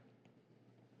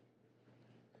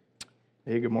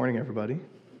Hey, good morning, everybody.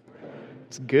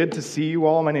 It's good to see you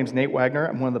all. My name's Nate Wagner.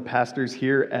 I'm one of the pastors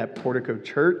here at Portico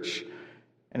Church,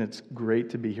 and it's great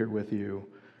to be here with you.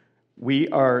 We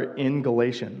are in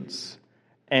Galatians,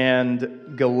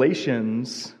 and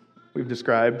Galatians we've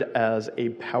described as a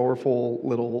powerful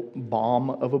little bomb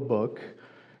of a book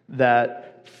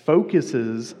that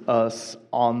focuses us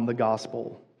on the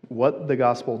gospel, what the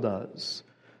gospel does.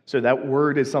 So that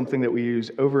word is something that we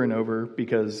use over and over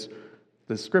because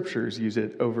the scriptures use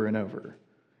it over and over.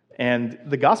 And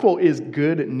the gospel is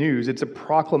good news. It's a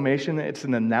proclamation. It's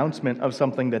an announcement of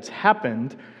something that's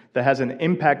happened that has an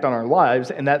impact on our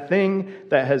lives. And that thing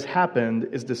that has happened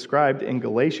is described in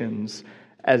Galatians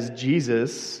as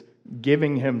Jesus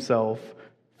giving himself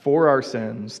for our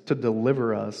sins to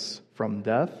deliver us from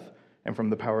death and from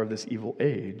the power of this evil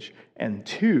age and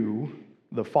to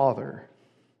the Father.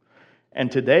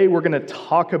 And today we're going to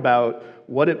talk about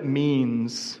what it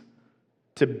means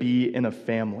to be in a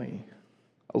family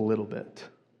a little bit.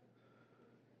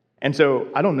 And so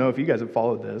I don't know if you guys have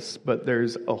followed this, but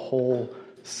there's a whole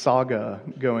saga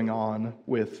going on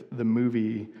with the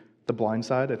movie The Blind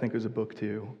Side. I think it was a book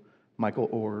too. Michael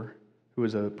Oher, who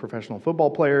was a professional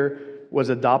football player, was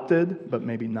adopted, but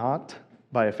maybe not,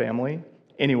 by a family.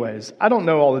 Anyways, I don't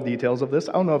know all the details of this.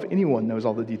 I don't know if anyone knows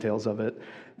all the details of it.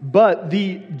 But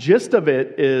the gist of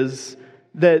it is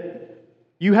that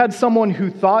you had someone who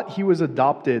thought he was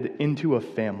adopted into a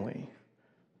family.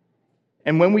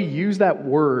 And when we use that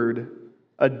word,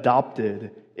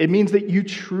 adopted, it means that you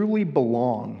truly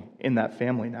belong in that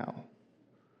family now.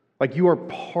 Like you are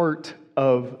part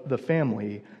of the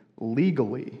family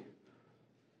legally,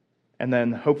 and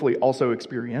then hopefully also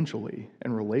experientially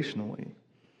and relationally.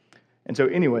 And so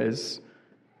anyways,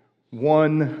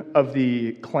 one of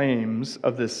the claims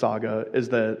of this saga is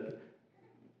that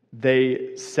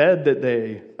they said that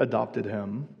they adopted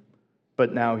him,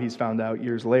 but now he's found out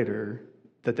years later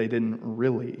that they didn't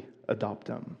really adopt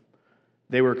him.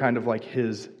 They were kind of like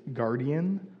his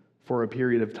guardian for a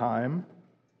period of time,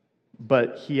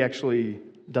 but he actually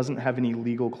doesn't have any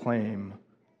legal claim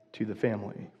to the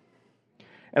family.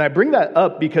 And I bring that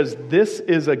up because this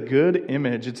is a good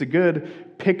image. It's a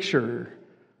good picture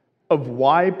of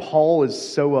why Paul is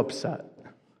so upset.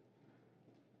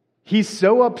 He's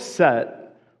so upset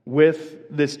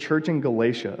with this church in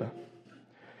Galatia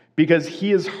because he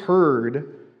has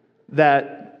heard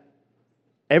that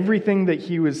everything that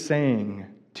he was saying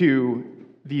to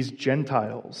these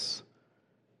Gentiles,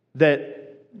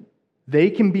 that they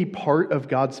can be part of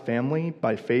God's family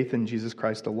by faith in Jesus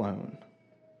Christ alone,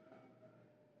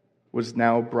 was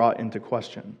now brought into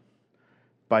question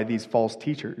by these false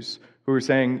teachers who were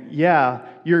saying, yeah,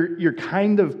 you're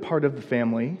kind of part of the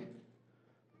family,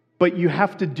 but you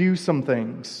have to do some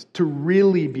things to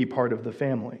really be part of the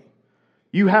family.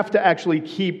 You have to actually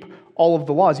keep all of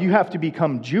the laws. You have to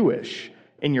become Jewish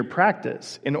in your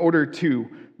practice in order to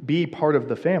be part of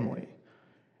the family.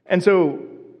 And so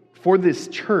for this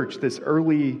church, these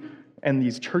early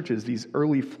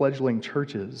fledgling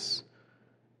churches,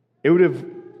 it would have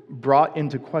brought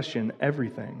into question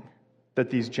everything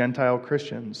that these Gentile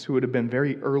Christians, who would have been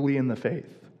very early in the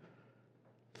faith,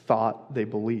 thought they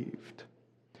believed.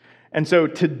 And so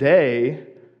today,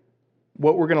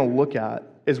 what we're going to look at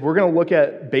is we're going to look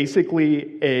at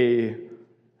basically a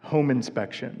home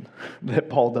inspection that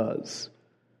Paul does.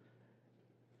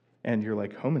 And you're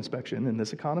like, home inspection in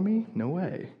this economy? No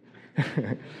way.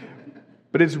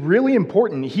 But it's really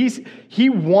important. He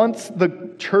wants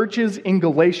the churches in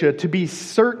Galatia to be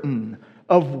certain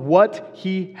of what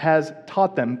he has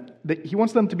taught them. That he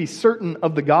wants them to be certain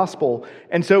of the gospel.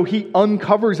 And so he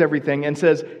uncovers everything and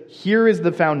says, here is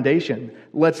the foundation.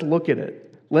 Let's look at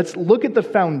it. Let's look at the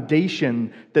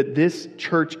foundation that this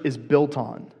church is built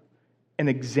on and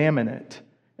examine it.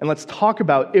 And let's talk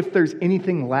about if there's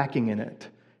anything lacking in it,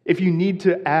 if you need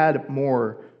to add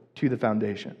more to the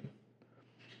foundation.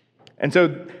 And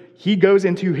so he goes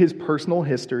into his personal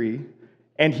history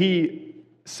and he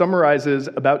summarizes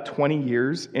about 20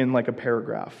 years in like a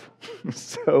paragraph.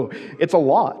 So it's a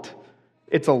lot.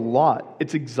 It's a lot.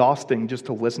 It's exhausting just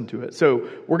to listen to it. So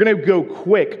we're going to go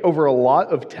quick over a lot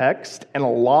of text and a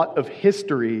lot of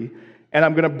history, and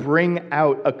I'm going to bring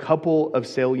out a couple of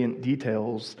salient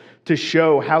details to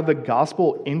show how the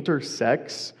gospel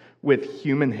intersects with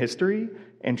human history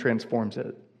and transforms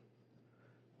it.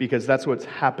 Because that's what's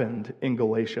happened in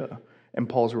Galatia, and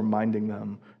Paul's reminding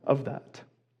them of that.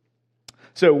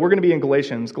 So we're going to be in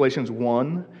Galatians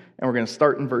 1, and we're going to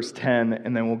start in verse 10,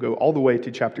 and then we'll go all the way to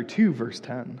chapter 2, verse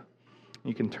 10.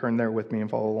 You can turn there with me and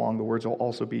follow along. The words will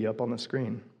also be up on the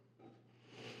screen.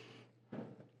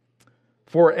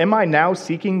 For am I now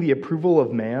seeking the approval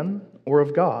of man or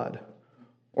of God?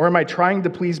 Or am I trying to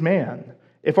please man?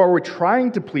 If I were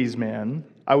trying to please man,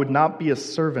 I would not be a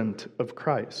servant of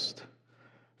Christ.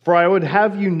 For I would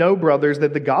have you know, brothers,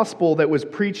 that the gospel that was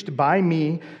preached by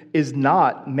me is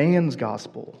not man's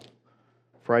gospel.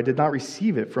 For I did not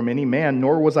receive it from any man,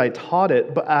 nor was I taught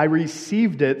it, but I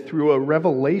received it through a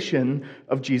revelation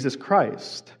of Jesus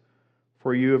Christ.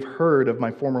 For you have heard of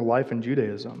my former life in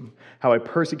Judaism, how I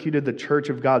persecuted the church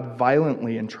of God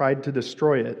violently and tried to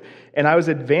destroy it. And I was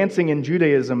advancing in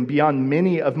Judaism beyond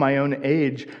many of my own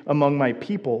age among my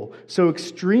people. So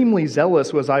extremely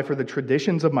zealous was I for the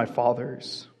traditions of my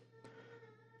fathers.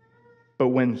 But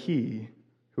when he,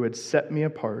 who had set me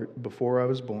apart before I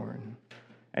was born,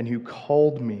 and who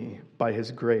called me by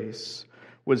his grace,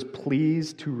 was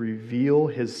pleased to reveal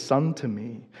his Son to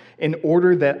me, in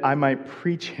order that I might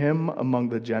preach him among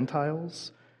the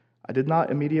Gentiles, I did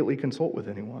not immediately consult with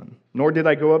anyone, nor did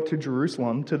I go up to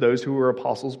Jerusalem to those who were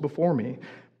apostles before me,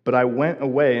 but I went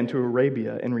away into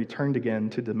Arabia and returned again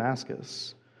to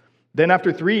Damascus. Then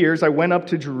after 3 years, I went up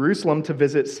to Jerusalem to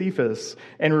visit Cephas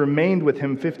and remained with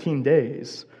him 15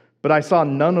 days. But I saw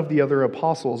none of the other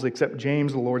apostles except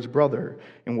James, the Lord's brother.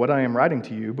 And what I am writing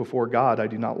to you, before God, I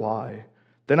do not lie.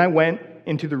 Then I went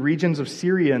into the regions of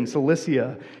Syria and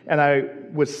Cilicia, and I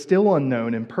was still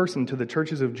unknown in person to the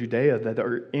churches of Judea that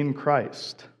are in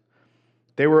Christ.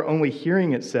 They were only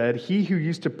hearing it said, "He who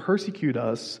used to persecute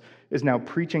us is now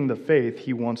preaching the faith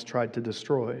he once tried to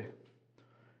destroy."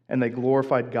 And they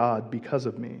glorified God because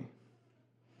of me.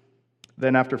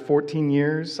 Then after 14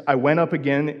 years, I went up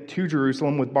again to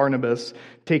Jerusalem with Barnabas,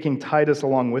 taking Titus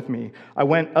along with me. I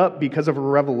went up because of a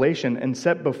revelation and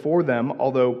set before them,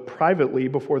 although privately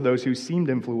before those who seemed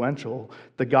influential,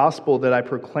 the gospel that I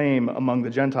proclaim among the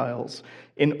Gentiles,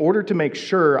 in order to make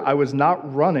sure I was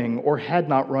not running or had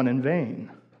not run in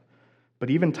vain. But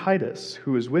even Titus,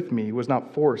 who was with me, was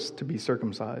not forced to be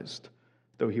circumcised,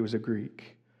 though he was a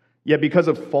Greek. Yet because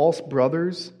of false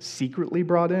brothers secretly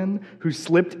brought in, who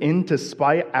slipped in to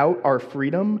spy out our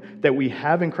freedom that we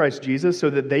have in Christ Jesus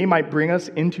so that they might bring us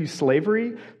into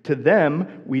slavery, to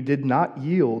them we did not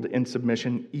yield in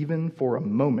submission even for a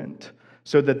moment,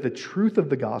 so that the truth of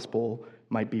the gospel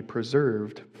might be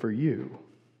preserved for you.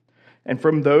 And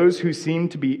from those who seemed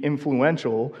to be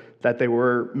influential, that they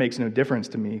were makes no difference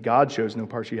to me. God shows no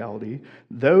partiality.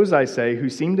 Those, I say, who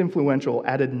seemed influential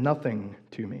added nothing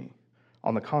to me.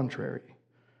 On the contrary,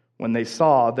 when they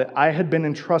saw that I had been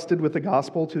entrusted with the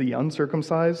gospel to the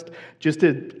uncircumcised, just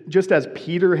as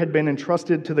Peter had been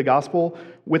entrusted to the gospel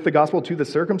with the gospel to the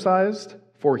circumcised,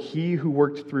 for he who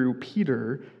worked through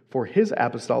Peter for his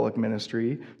apostolic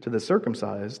ministry to the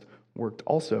circumcised worked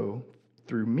also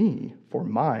through me for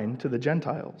mine to the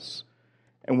Gentiles.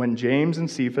 And when James and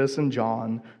Cephas and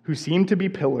John, who seemed to be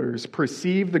pillars,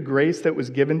 perceived the grace that was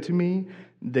given to me,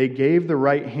 they gave the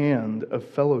right hand of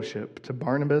fellowship to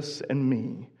Barnabas and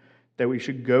me, that we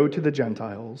should go to the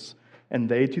Gentiles, and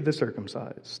they to the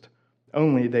circumcised.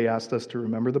 Only they asked us to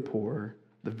remember the poor,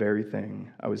 the very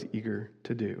thing I was eager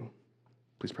to do.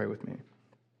 Please pray with me.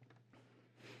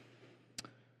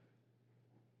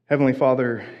 Heavenly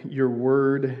Father, your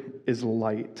word is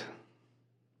light,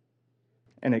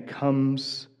 and it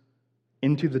comes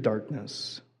into the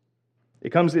darkness.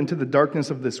 It comes into the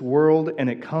darkness of this world, and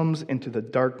it comes into the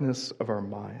darkness of our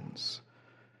minds.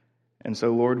 And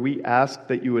so, Lord, we ask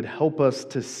that you would help us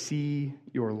to see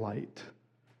your light,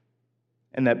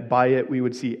 and that by it we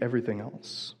would see everything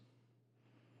else.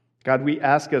 God, we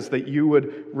ask that you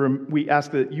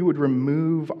would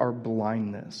remove our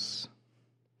blindness,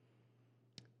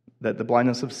 that the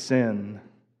blindness of sin,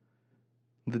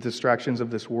 the distractions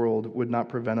of this world would not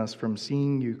prevent us from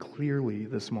seeing you clearly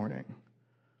this morning,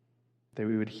 that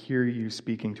we would hear you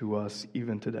speaking to us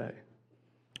even today.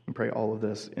 We pray all of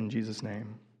this in Jesus'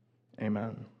 name.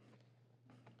 Amen.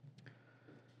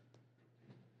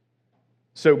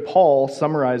 So Paul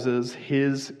summarizes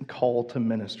his call to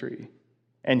ministry,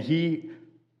 and he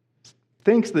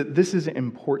thinks that this is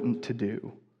important to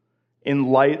do in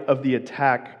light of the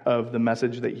attack of the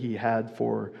message that he had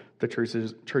for the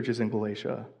churches in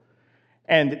Galatia.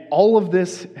 And all of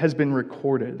this has been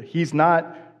recorded. He's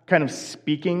not kind of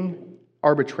speaking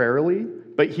arbitrarily,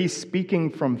 but he's speaking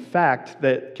from fact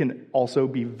that can also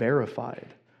be verified.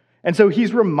 And so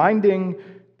he's reminding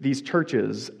these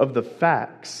churches of the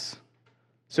facts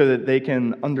so that they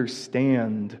can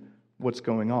understand what's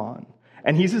going on.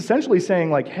 And he's essentially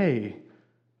saying, like, hey,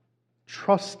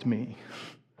 trust me,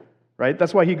 right?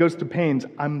 That's why he goes to pains.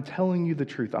 I'm telling you the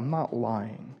truth. I'm not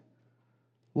lying.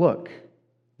 Look,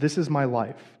 this is my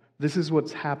life. This is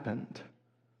what's happened.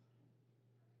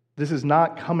 This is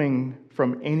not coming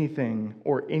from anything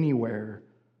or anywhere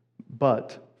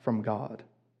but from God.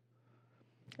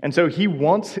 And so he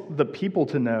wants the people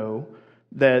to know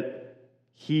that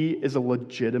he is a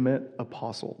legitimate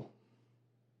apostle,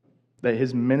 that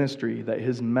his ministry, that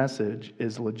his message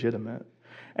is legitimate.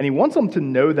 And he wants them to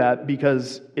know that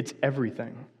because it's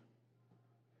everything.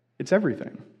 It's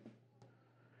everything.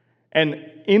 And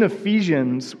in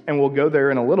Ephesians, and we'll go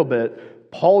there in a little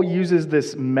bit, Paul uses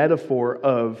this metaphor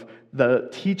of the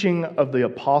teaching of the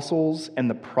apostles and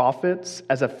the prophets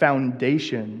as a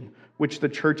foundation which the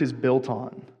church is built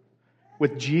on,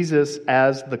 with Jesus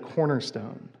as the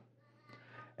cornerstone.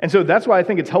 And so that's why I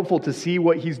think it's helpful to see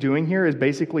what he's doing here is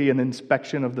basically an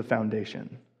inspection of the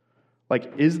foundation.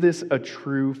 Like, is this a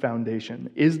true foundation?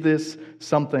 Is this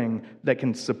something that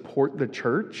can support the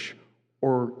church,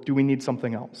 or do we need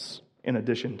something else in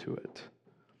addition to it?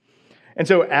 And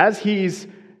so as he's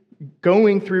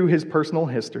going through his personal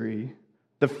history,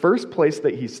 the first place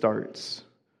that he starts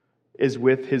is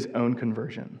with his own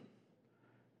conversion.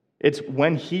 It's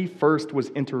when he first was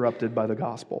interrupted by the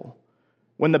gospel.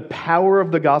 When the power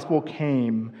of the gospel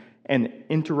came and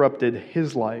interrupted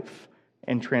his life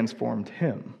and transformed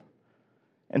him.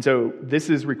 And so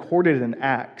this is recorded in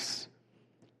Acts.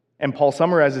 And Paul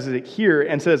summarizes it here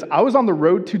and says, I was on the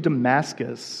road to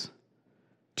Damascus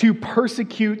to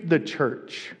persecute the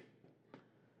church.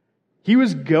 He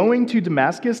was going to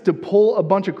Damascus to pull a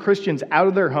bunch of Christians out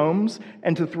of their homes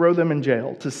and to throw them in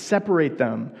jail, to separate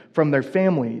them from their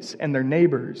families and their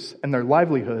neighbors and their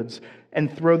livelihoods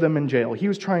and throw them in jail. He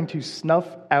was trying to snuff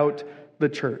out the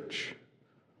church.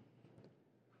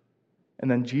 And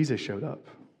then Jesus showed up.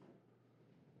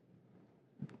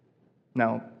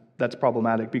 Now, that's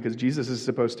problematic because Jesus is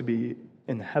supposed to be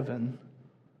in heaven.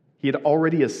 He had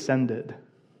already ascended.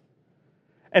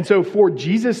 And so for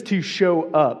Jesus to show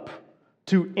up,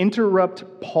 to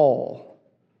interrupt Paul,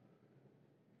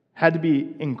 had to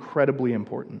be incredibly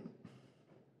important.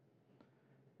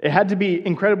 It had to be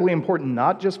incredibly important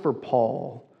not just for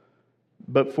Paul,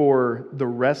 but for the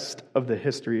rest of the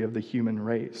history of the human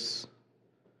race.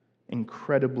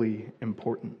 Incredibly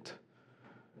important.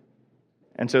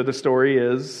 And so the story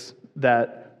is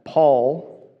that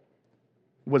Paul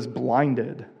was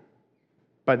blinded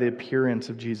by the appearance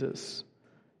of Jesus.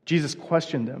 Jesus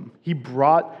questioned him. He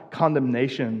brought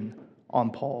condemnation on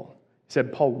Paul. He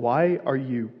said, Paul, why are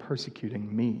you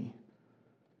persecuting me?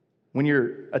 When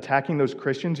you're attacking those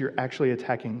Christians, you're actually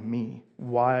attacking me.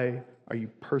 Why are you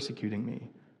persecuting me?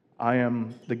 I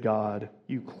am the God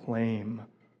you claim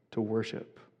to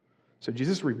worship. So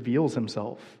Jesus reveals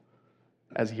himself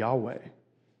as Yahweh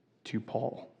to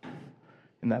Paul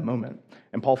in that moment.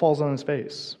 And Paul falls on his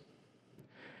face.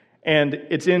 And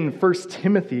it's in 1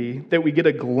 Timothy that we get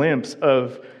a glimpse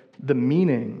of the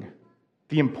meaning,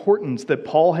 the importance that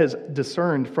Paul has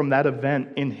discerned from that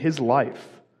event in his life.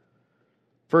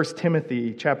 1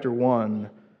 Timothy chapter 1,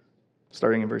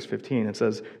 starting in verse 15, it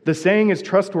says, "The saying is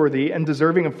trustworthy and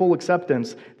deserving of full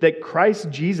acceptance, that Christ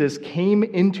Jesus came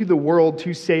into the world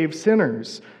to save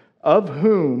sinners, of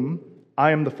whom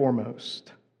I am the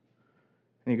foremost."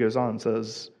 And he goes on and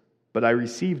says, "But I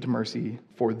received mercy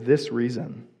for this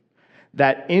reason,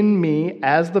 that in me,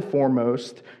 as the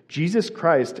foremost, Jesus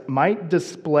Christ might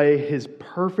display his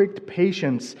perfect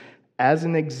patience as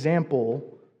an example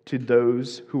to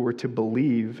those who were to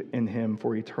believe in him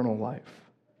for eternal life."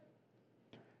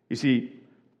 You see,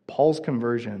 Paul's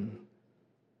conversion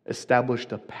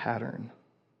established a pattern.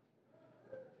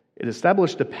 It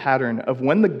established a pattern of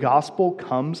when the gospel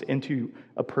comes into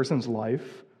a person's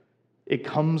life, it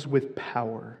comes with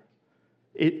power.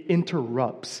 It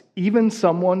interrupts. Even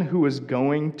someone who is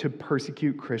going to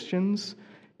persecute Christians,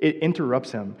 it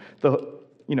interrupts him. The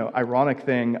ironic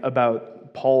thing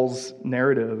about Paul's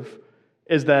narrative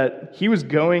is that he was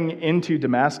going into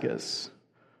Damascus.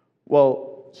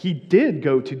 Well, he did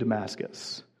go to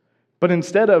Damascus, but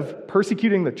instead of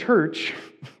persecuting the church,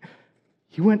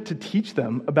 he went to teach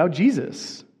them about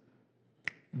Jesus.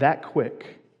 That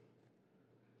quick,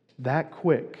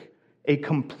 a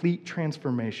complete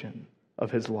transformation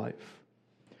of his life.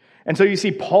 And so you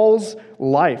see Paul's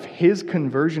life, his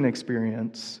conversion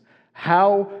experience,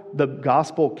 how the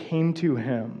gospel came to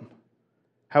him,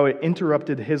 how it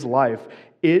interrupted his life,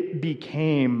 it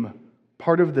became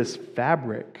part of this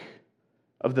fabric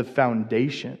of the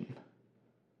foundation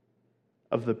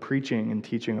of the preaching and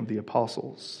teaching of the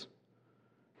apostles.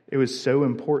 It was so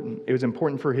important. It was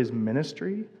important for his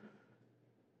ministry,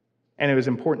 and it was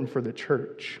important for the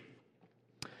church.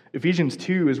 Ephesians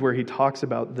 2 is where he talks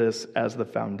about this as the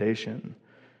foundation.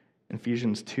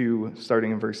 Ephesians 2,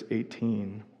 starting in verse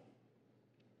 18.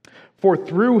 "For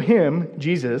through him,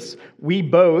 Jesus, we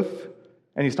both,"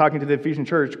 and he's talking to the Ephesian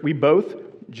church, "we both,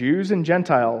 Jews and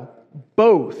Gentile,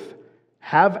 both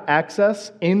have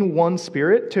access in one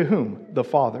Spirit to whom? The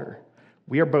Father.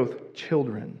 We are both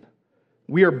children.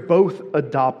 We are both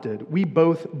adopted. We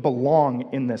both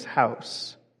belong in this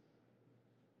house.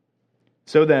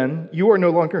 So then, you are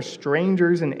no longer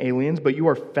strangers and aliens, but you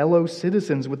are fellow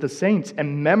citizens with the saints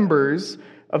and members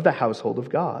of the household of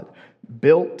God,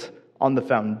 built on the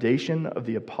foundation of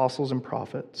the apostles and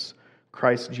prophets,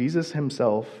 Christ Jesus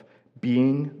himself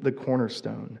being the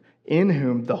cornerstone, in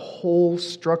whom the whole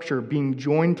structure being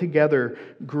joined together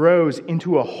grows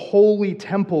into a holy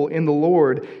temple in the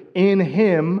Lord. In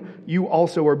him you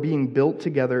also are being built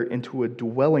together into a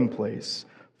dwelling place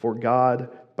for God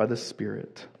by the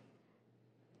Spirit.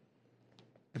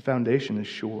 The foundation is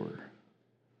sure.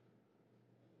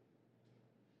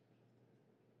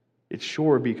 It's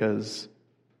sure because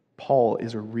Paul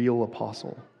is a real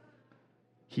apostle.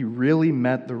 He really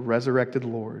met the resurrected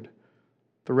Lord.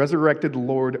 The resurrected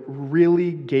Lord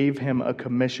really gave him a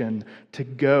commission to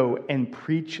go and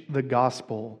preach the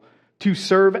gospel, to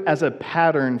serve as a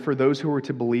pattern for those who were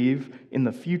to believe in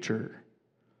the future,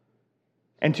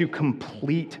 and to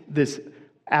complete this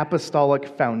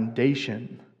apostolic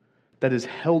foundation that is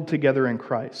held together in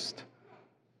Christ.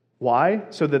 Why?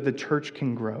 So that the church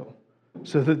can grow,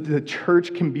 so that the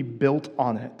church can be built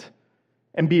on it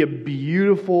and be a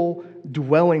beautiful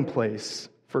dwelling place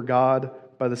for God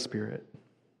by the Spirit.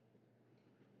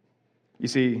 You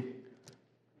see,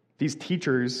 these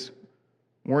teachers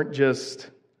weren't just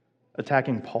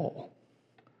attacking Paul,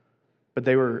 but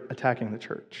they were attacking the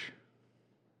church.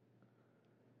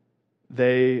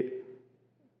 They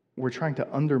were trying to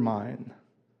undermine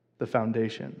the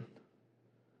foundation.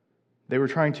 They were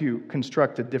trying to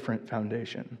construct a different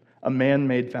foundation, a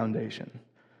man-made foundation.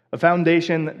 A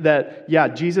foundation that,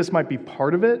 Jesus might be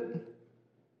part of it,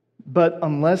 but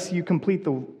unless you complete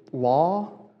the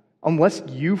law, unless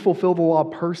you fulfill the law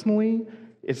personally,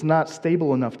 it's not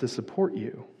stable enough to support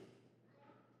you.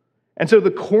 And so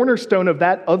the cornerstone of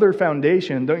that other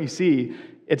foundation, don't you see,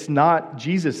 it's not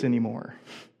Jesus anymore.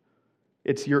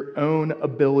 It's your own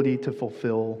ability to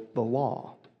fulfill the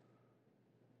law.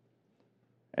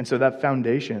 And so that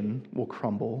foundation will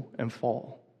crumble and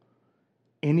fall.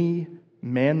 Any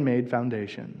man-made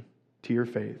foundation to your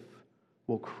faith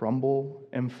will crumble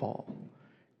and fall.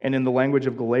 And in the language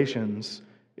of Galatians,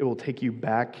 it will take you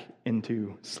back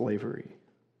into slavery.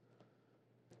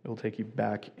 It will take you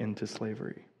back into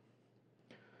slavery.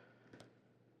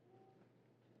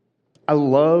 I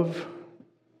love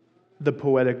the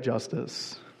poetic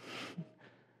justice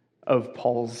of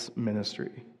Paul's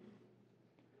ministry.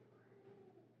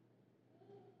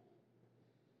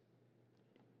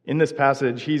 In this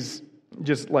passage, he's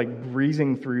just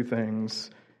breezing through things,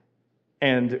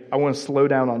 and I want to slow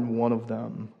down on one of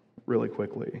them really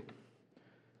quickly,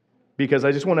 because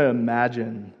I just want to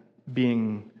imagine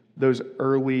being those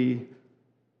early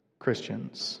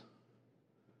Christians.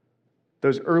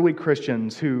 Those early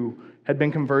Christians who had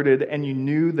been converted, and you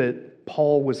knew that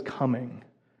Paul was coming,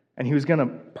 and he was going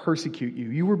to persecute you.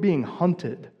 You were being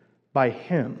hunted by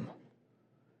him.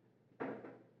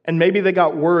 And maybe they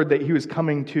got word that he was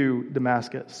coming to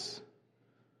Damascus.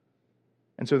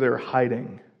 And so they were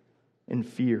hiding in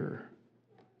fear,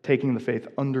 taking the faith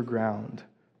underground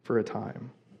for a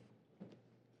time.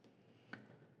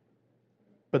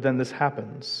 But then this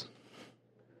happens.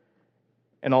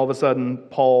 And all of a sudden,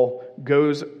 Paul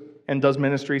goes and does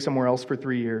ministry somewhere else for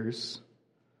 3 years.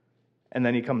 And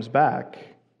then he comes back.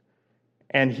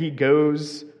 And he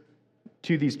goes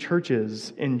to these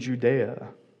churches in Judea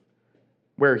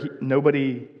where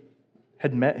nobody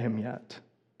had met him yet,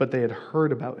 but they had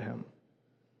heard about him.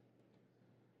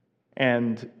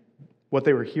 And what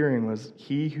they were hearing was,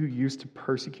 he who used to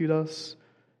persecute us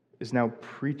is now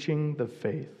preaching the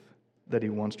faith that he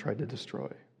once tried to destroy.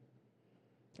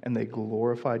 And they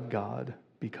glorified God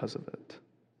because of it.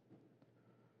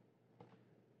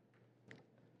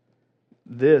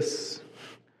 This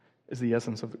is the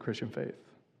essence of the Christian faith.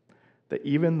 That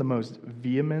even the most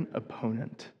vehement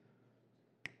opponent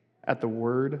at the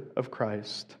word of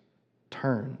Christ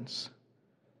turns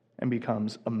and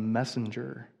becomes a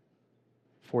messenger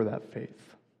for that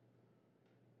faith.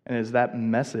 And it is that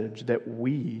message that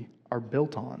we are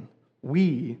built on.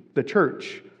 We, the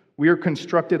church, we are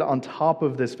constructed on top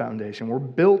of this foundation. We're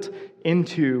built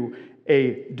into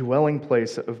a dwelling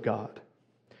place of God.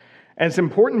 And it's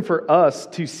important for us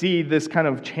to see this kind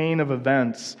of chain of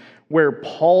events where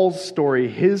Paul's story,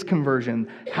 his conversion,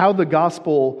 how the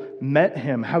gospel met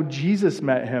him, how Jesus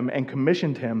met him and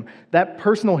commissioned him, that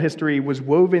personal history was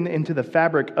woven into the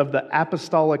fabric of the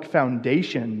apostolic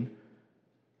foundation,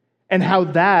 and how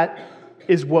that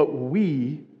is what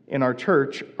we in our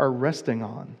church are resting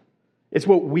on It's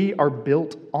what we are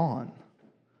built on.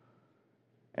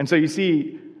 And so you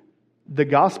see, the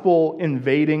gospel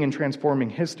invading and transforming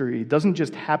history doesn't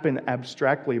just happen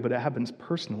abstractly, but it happens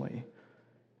personally.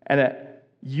 And it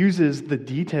uses the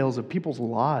details of people's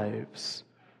lives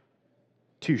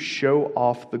to show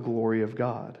off the glory of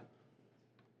God.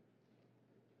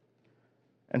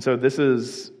 And so this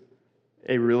is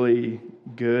a really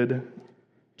good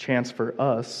chance for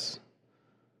us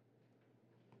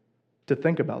to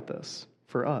think about this.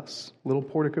 For us, Little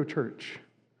Portico Church.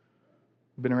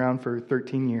 We've been around for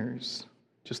 13 years,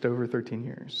 just over 13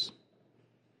 years.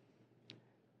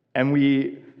 And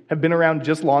we have been around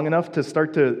just long enough to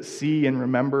start to see and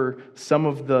remember some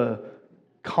of the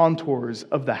contours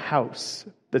of the house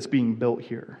that's being built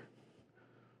here.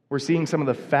 We're seeing some of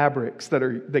the fabrics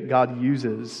that God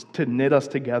uses to knit us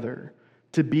together,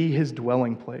 to be His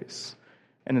dwelling place.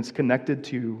 And it's connected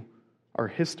to our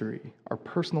history, our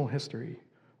personal history,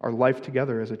 our life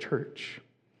together as a church.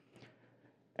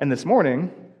 And this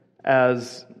morning,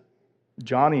 as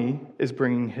Johnny is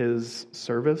bringing his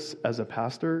service as a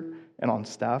pastor and on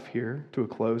staff here to a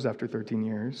close after 13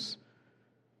 years,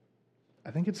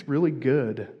 I think it's really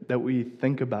good that we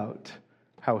think about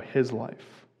how his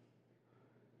life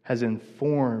has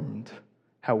informed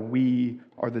how we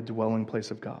are the dwelling place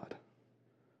of God,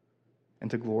 and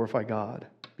to glorify God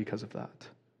because of that,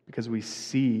 because we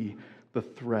see the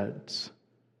threads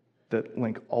that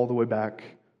link all the way back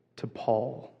to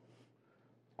Paul,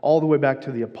 all the way back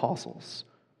to the apostles.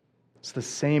 It's the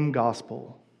same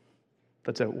gospel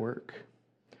that's at work.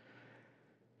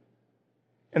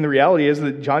 And the reality is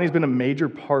that Johnny's been a major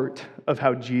part of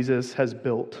how Jesus has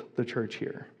built the church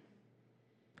here.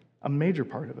 A major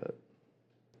part of it.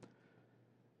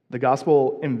 The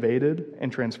gospel invaded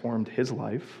and transformed his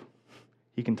life.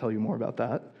 He can tell you more about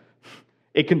that.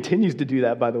 It continues to do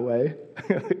that, by the way.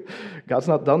 God's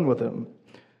not done with him.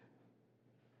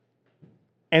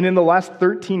 And in the last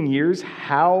 13 years,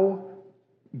 how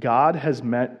God has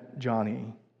met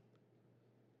Johnny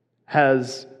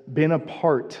has been a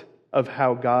part of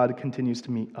how God continues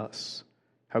to meet us,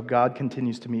 how God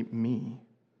continues to meet me.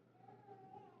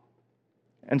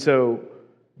 And so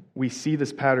we see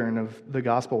this pattern of the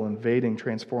gospel invading,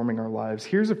 transforming our lives.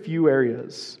 Here's a few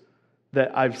areas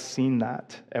that I've seen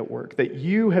that at work, that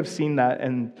you have seen that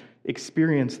and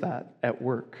experienced that at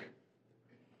work.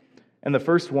 And the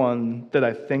first one that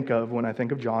I think of when I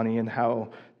think of Johnny and how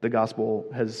the gospel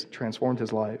has transformed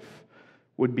his life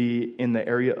would be in the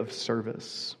area of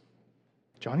service.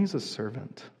 Johnny's a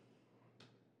servant.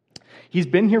 He's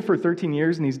been here for 13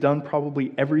 years and he's done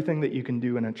probably everything that you can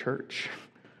do in a church.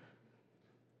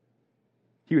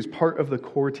 He was part of the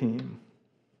core team.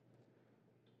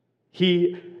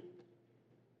 He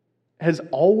has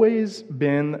always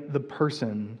been the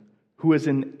person who is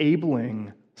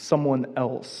enabling someone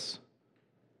else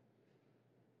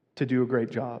to do a great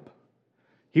job.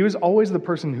 He was always the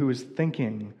person who was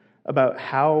thinking about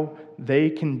how they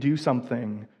can do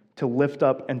something to lift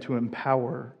up and to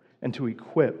empower and to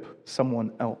equip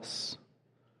someone else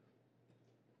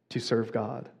to serve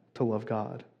God, to love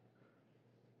God.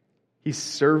 He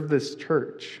served this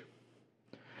church,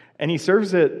 and he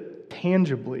serves it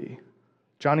tangibly.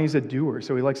 Johnny's a doer,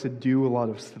 so he likes to do a lot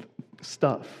of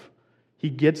stuff. He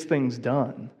gets things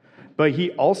done, but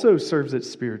he also serves it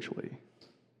spiritually.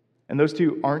 And those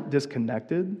two aren't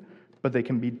disconnected, but they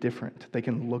can be different. They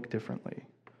can look differently.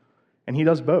 And he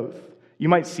does both. You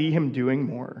might see him doing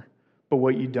more, but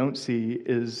what you don't see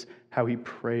is how he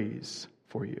prays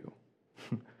for you,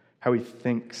 how he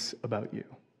thinks about you,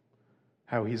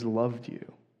 how he's loved you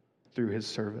through his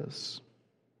service.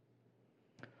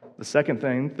 The second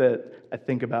thing that I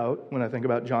think about when I think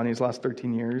about Johnny's last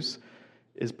 13 years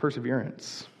is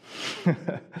perseverance.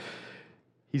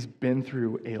 He's been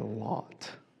through a lot.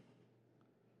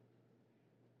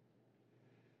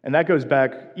 And that goes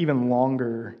back even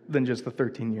longer than just the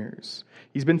 13 years.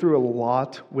 He's been through a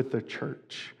lot with the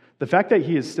church. The fact that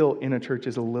he is still in a church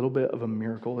is a little bit of a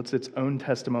miracle. It's its own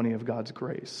testimony of God's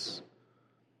grace.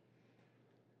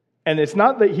 And it's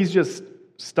not that he's just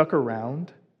stuck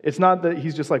around. It's not that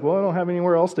he's just like, well, I don't have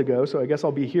anywhere else to go, so I guess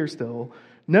I'll be here still.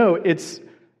 No, it's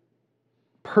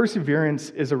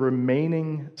perseverance is a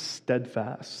remaining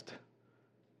steadfast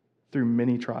through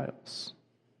many trials.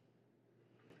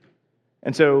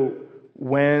 And so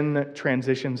when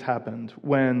transitions happened,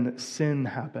 when sin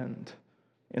happened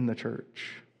in the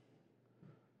church,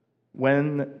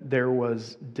 when there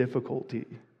was difficulty,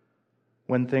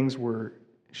 when things were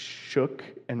shook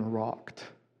and rocked,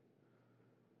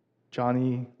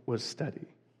 Johnny was steady,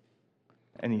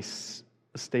 and he's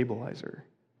a stabilizer.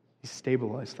 He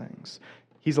stabilized things.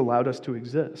 He's allowed us to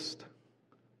exist.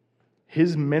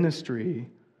 His ministry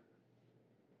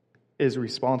is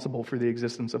responsible for the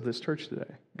existence of this church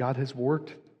today. God has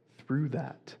worked through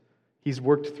that. He's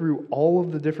worked through all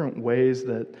of the different ways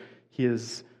that He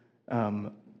has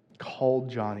called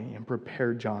Johnny and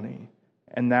prepared Johnny,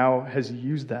 and now has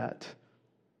used that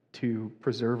to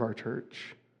preserve our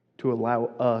church, to allow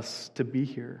us to be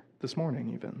here this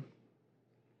morning even.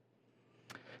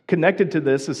 Connected to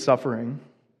this is suffering.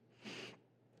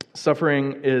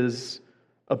 Suffering is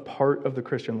a part of the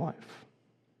Christian life.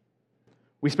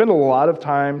 We spend a lot of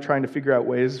time trying to figure out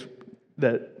ways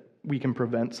that we can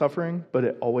prevent suffering, but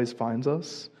it always finds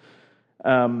us.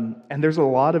 And there's a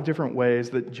lot of different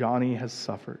ways that Johnny has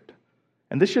suffered.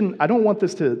 And I don't want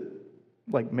this to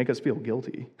make us feel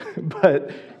guilty,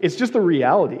 but it's just the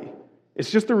reality. It's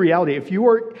just the reality. If you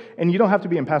are, and you don't have to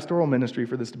be in pastoral ministry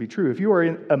for this to be true, if you are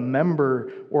a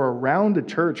member or around a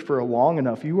church for long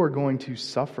enough, you are going to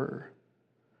suffer.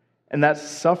 And that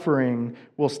suffering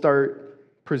will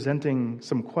start presenting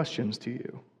some questions to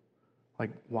you.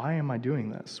 Like, why am I doing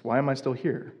this? Why am I still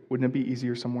here? Wouldn't it be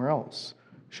easier somewhere else?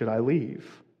 Should I leave?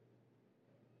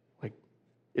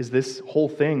 Is this whole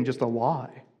thing just a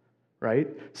lie? Right?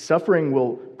 Suffering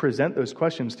will present those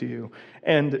questions to you.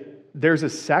 And there's a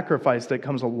sacrifice that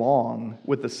comes along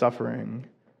with the suffering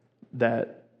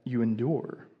that you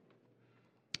endure.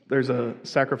 There's a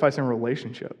sacrifice in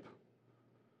relationship.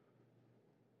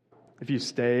 If you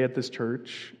stay at this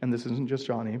church, and this isn't just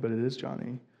Johnny, but it is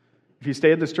Johnny. If you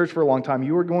stay at this church for a long time,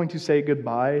 you are going to say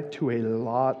goodbye to a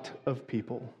lot of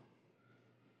people.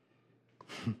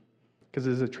 Because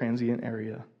it is a transient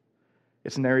area.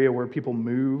 It's an area where people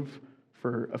move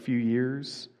for a few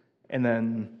years, and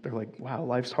then they're like, wow,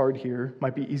 life's hard here.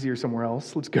 Might be easier somewhere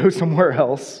else. Let's go somewhere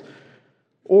else.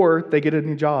 Or they get a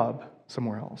new job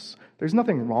somewhere else. There's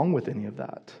nothing wrong with any of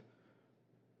that.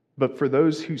 But for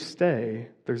those who stay,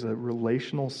 there's a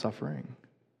relational suffering.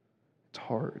 It's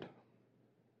hard.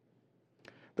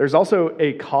 There's also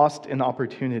a cost and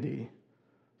opportunity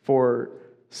for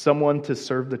someone to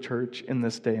serve the church in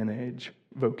this day and age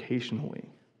vocationally.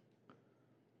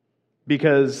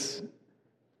 Because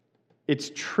it's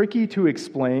tricky to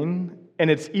explain, and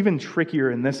it's even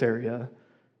trickier in this area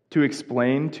to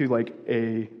explain to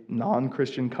a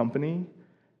non-Christian company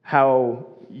how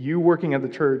you working at the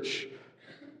church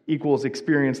equals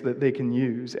experience that they can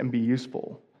use and be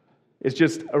useful. It's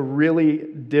just a really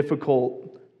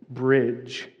difficult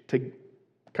bridge to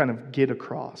kind of get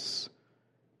across.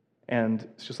 And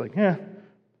it's just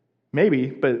maybe,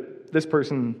 but this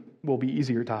person will be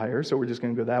easier to hire, so we're just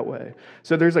going to go that way.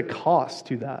 So there's a cost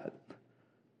to that,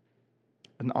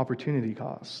 an opportunity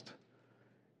cost.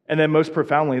 And then most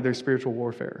profoundly, there's spiritual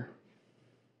warfare.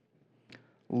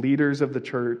 Leaders of the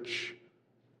church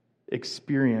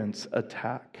experience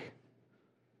attack.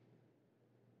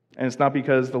 And it's not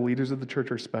because the leaders of the church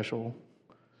are special,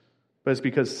 but it's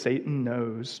because Satan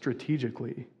knows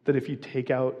strategically that if you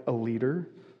take out a leader,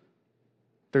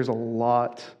 there's a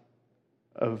lot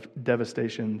of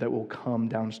devastation that will come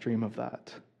downstream of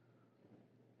that.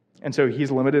 And so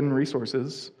he's limited in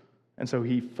resources, and so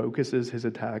he focuses his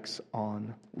attacks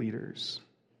on leaders.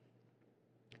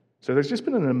 So there's just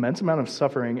been an immense amount of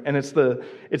suffering, and it's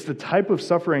the type of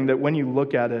suffering that when you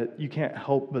look at it, you can't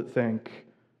help but think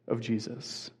of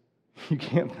Jesus. You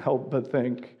can't help but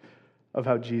think of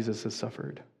how Jesus has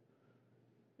suffered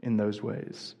in those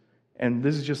ways. And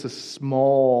this is just a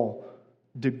small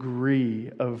degree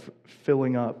of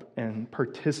filling up and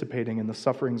participating in the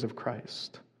sufferings of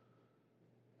Christ.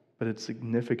 But it's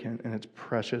significant and it's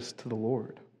precious to the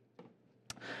Lord.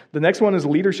 The next one is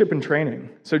leadership and training.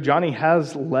 So Johnny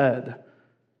has led,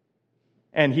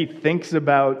 and he thinks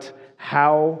about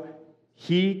how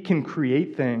he can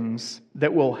create things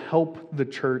that will help the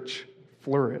church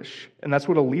flourish. And that's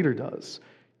what a leader does.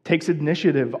 Takes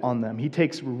initiative on them. He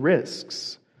takes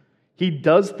risks. He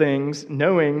does things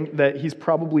knowing that he's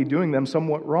probably doing them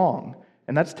somewhat wrong.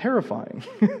 And that's terrifying.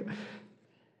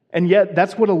 And yet,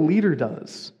 that's what a leader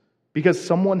does. Because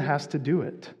someone has to do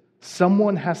it.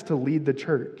 Someone has to lead the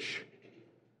church.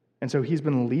 And so he's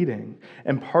been leading.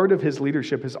 And part of his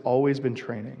leadership has always been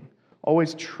training.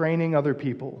 Always training other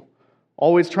people.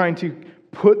 Always trying to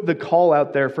put the call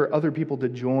out there for other people to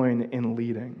join in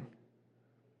leading.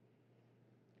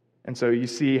 And so you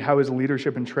see how his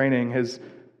leadership and training has...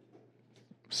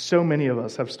 So many of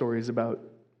us have stories about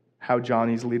how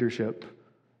Johnny's leadership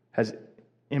has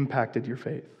impacted your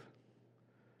faith.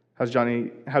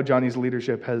 How Johnny's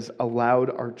leadership has allowed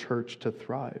our church to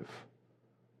thrive,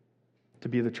 to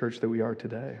be the church that we are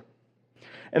today.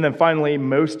 And then finally,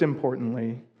 most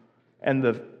importantly, and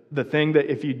the thing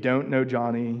that if you don't know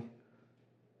Johnny,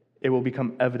 it will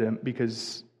become evident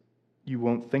because you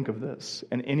won't think of this,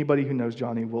 and anybody who knows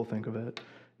Johnny will think of it,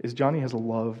 is Johnny has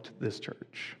loved this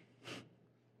church.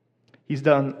 He's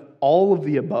done all of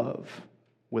the above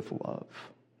with love.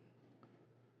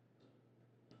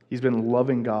 He's been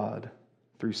loving God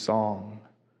through song,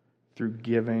 through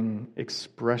giving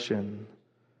expression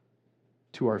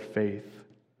to our faith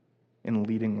in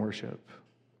leading worship.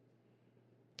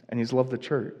 And he's loved the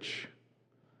church,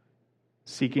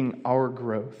 seeking our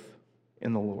growth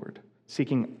in the Lord,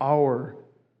 seeking our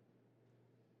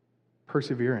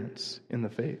perseverance in the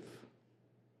faith.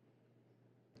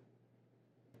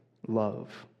 Love.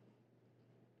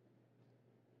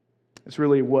 It's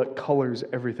really what colors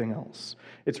everything else.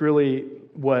 It's really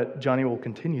what Johnny will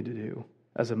continue to do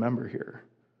as a member here.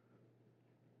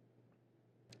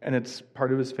 And it's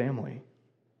part of his family.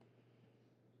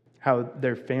 How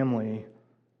their family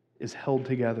is held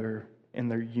together in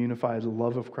their unified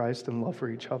love of Christ and love for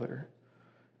each other.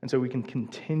 And so we can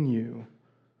continue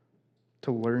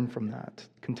to learn from that,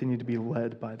 continue to be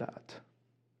led by that.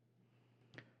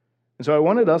 And so I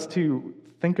wanted us to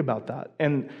think about that.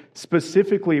 And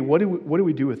specifically, what do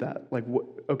we do with that?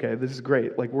 Okay, this is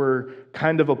great. We're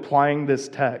kind of applying this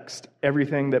text,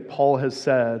 everything that Paul has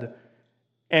said.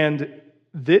 And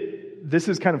this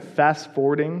is kind of fast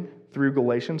forwarding through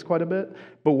Galatians quite a bit.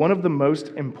 But one of the most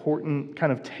important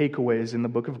kind of takeaways in the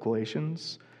book of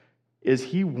Galatians is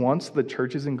he wants the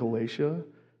churches in Galatia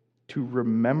to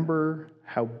remember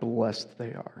how blessed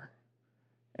they are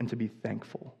and to be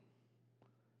thankful.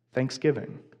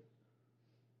 Thanksgiving.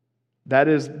 That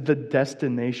is the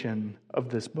destination of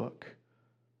this book.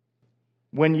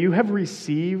 When you have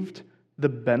received the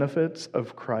benefits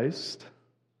of Christ,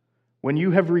 when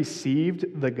you have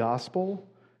received the gospel,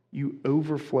 you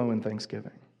overflow in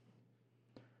thanksgiving.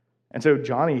 And so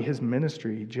Johnny, his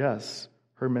ministry, Jess,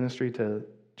 her ministry to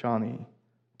Johnny,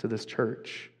 to this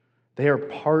church, they are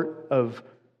part of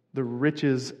the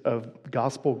riches of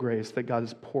gospel grace that God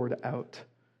has poured out.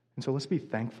 And so let's be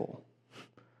thankful.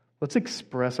 Let's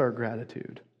express our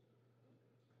gratitude.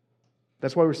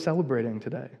 That's why we're celebrating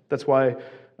today. That's why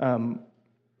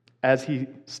as he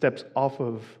steps off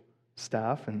of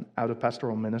staff and out of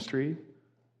pastoral ministry,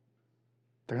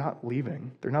 they're not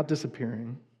leaving. They're not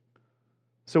disappearing.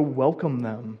 So welcome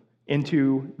them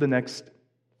into the next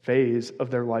phase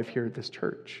of their life here at this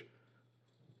church.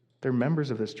 They're members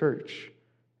of this church.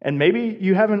 And maybe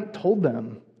you haven't told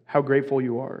them how grateful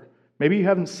you are. Maybe you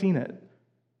haven't seen it.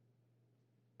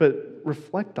 But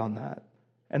reflect on that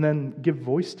and then give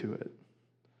voice to it.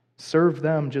 Serve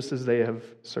them just as they have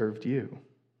served you.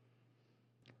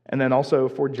 And then also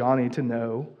for Johnny to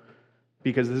know,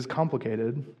 because this is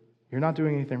complicated, you're not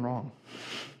doing anything wrong.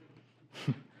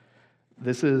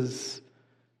 This is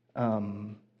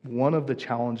one of the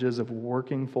challenges of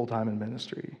working full-time in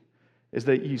ministry, is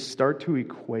that you start to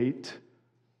equate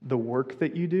the work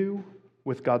that you do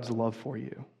with God's love for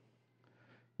you.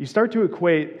 You start to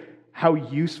equate how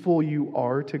useful you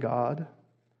are to God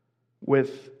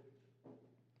with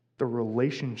the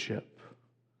relationship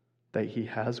that He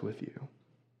has with you.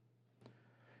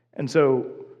 And so,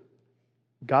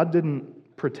 God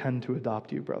didn't pretend to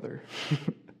adopt you, brother.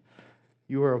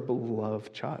 You are a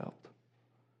beloved child.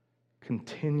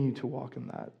 Continue to walk in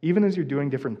that, even as you're doing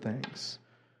different things.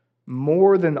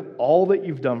 More than all that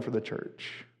you've done for the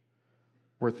church,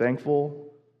 we're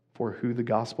thankful for who the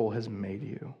gospel has made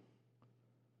you,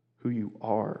 who you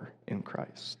are in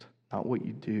Christ, not what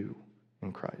you do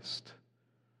in Christ.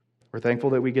 We're thankful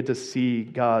that we get to see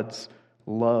God's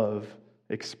love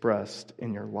expressed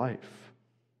in your life.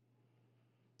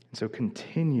 And so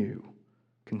continue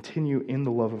in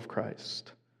the love of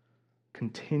Christ.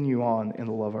 Continue on in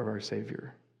the love of our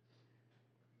Savior.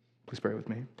 Please pray with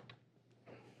me.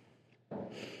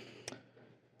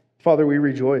 Father, we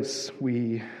rejoice.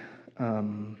 We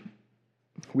are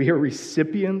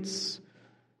recipients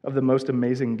of the most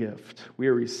amazing gift. We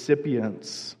are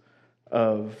recipients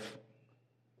of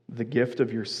the gift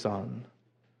of your Son,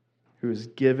 who has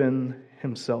given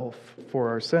himself for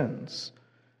our sins.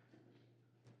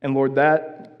 And Lord,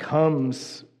 that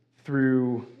comes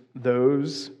through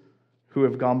those who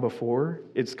have gone before.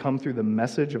 It's come through the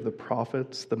message of the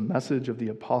prophets, the message of the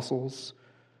apostles,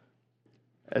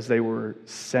 as they were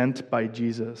sent by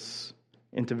Jesus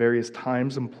into various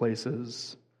times and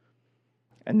places.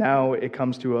 And now it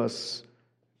comes to us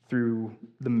through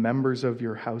the members of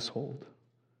your household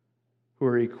who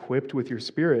are equipped with your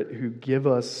Spirit, who give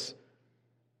us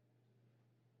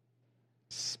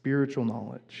spiritual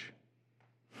knowledge,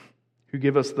 who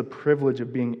give us the privilege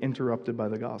of being interrupted by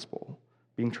the gospel,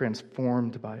 being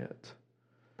transformed by it.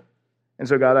 And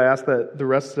so, God, I ask that the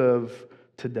rest of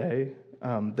today,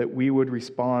 that we would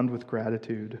respond with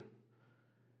gratitude,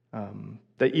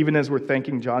 That even as we're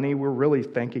thanking Johnny, we're really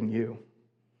thanking you,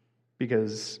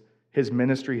 because his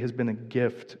ministry has been a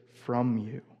gift from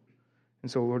you.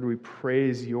 And so, Lord, we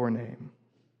praise your name,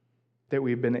 that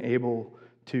we've been able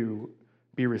to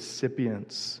be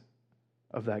recipients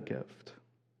of that gift.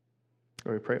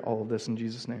 Lord, we pray all of this in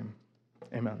Jesus' name.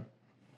 Amen.